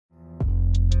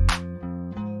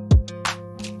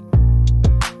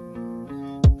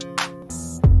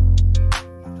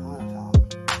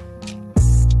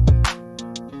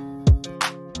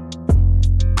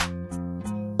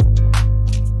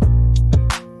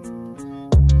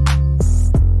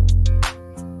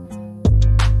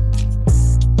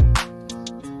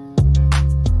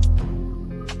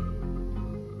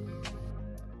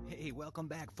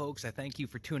folks. I thank you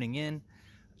for tuning in.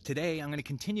 Today I'm going to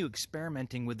continue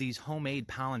experimenting with these homemade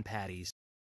pollen patties.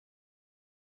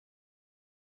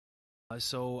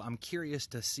 So I'm curious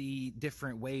to see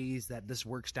different ways that this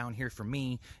works down here for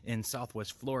me in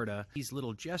Southwest Florida. These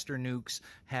little jester nucs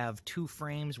have 2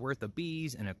 frames worth of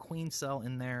bees and a queen cell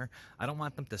in there. I don't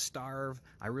want them to starve.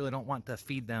 I really don't want to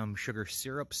feed them sugar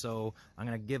syrup, so I'm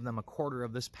going to give them a quarter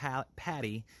of this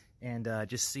patty and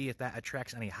just see if that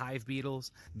attracts any hive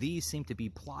beetles. These seem to be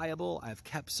pliable. I've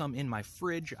kept some in my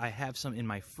fridge. I have some in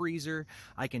my freezer.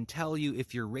 I can tell you,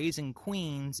 if you're raising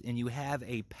queens and you have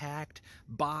a packed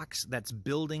box that's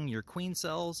building your queen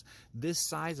cells, this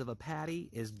size of a patty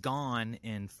is gone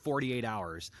in 48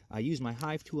 hours. I use my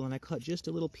hive tool and I cut just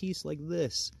a little piece like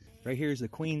this. Right here's the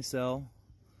queen cell.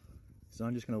 So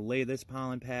I'm just gonna lay this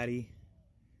pollen patty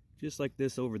just like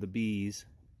this over the bees.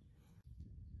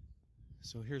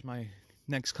 So here's my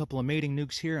next couple of mating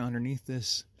nucs here underneath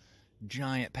this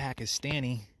giant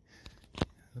Pakistani.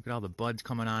 Look at all the buds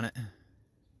coming on it.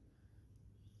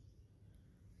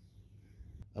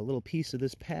 A little piece of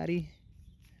this patty,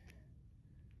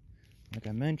 like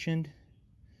I mentioned.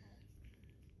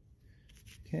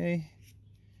 Okay,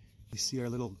 you see our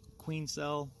little queen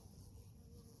cell.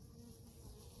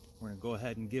 We're gonna go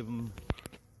ahead and give them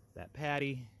that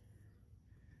patty,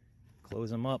 close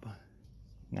them up.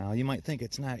 Now, you might think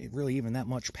it's not really even that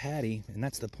much patty, and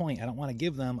that's the point. I don't want to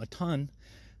give them a ton.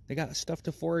 They got stuff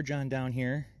to forage on down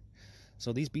here.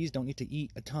 So these bees don't need to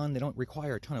eat a ton. They don't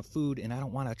require a ton of food, and I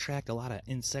don't want to attract a lot of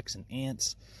insects and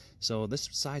ants. So this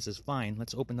size is fine.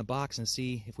 Let's open the box and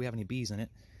see if we have any bees in it.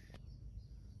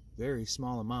 Very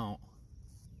small amount.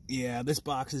 Yeah, this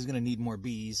box is going to need more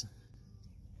bees.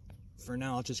 For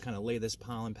now, I'll just kind of lay this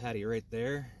pollen patty right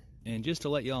there. And just to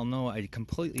let y'all know, I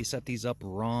completely set these up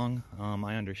wrong.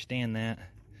 I understand that.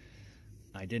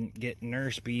 I didn't get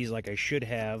nurse bees like I should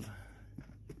have.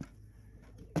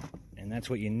 And that's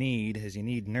what you need, is you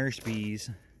need nurse bees.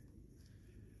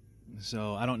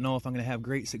 So I don't know if I'm going to have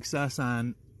great success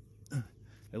on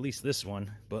at least this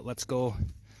one. But let's go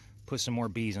put some more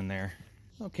bees in there.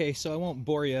 Okay, so I won't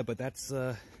bore you, but that's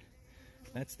the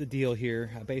deal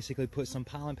here. I basically put some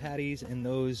pollen patties in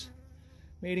those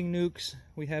mating nucs.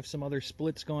 We have some other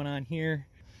splits going on here,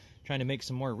 trying to make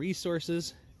some more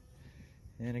resources.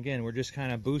 And again, we're just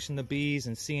kind of boosting the bees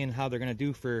and seeing how they're going to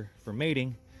do for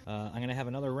mating. I'm going to have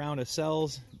another round of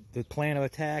cells. The plan of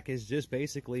attack is just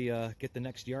basically get the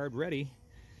next yard ready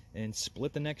and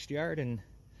split the next yard, and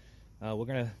we're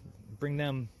going to bring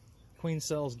them queen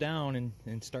cells down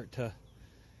and start to,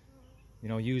 you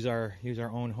know, use our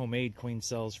own homemade queen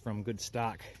cells from good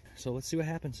stock. So let's see what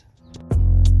happens.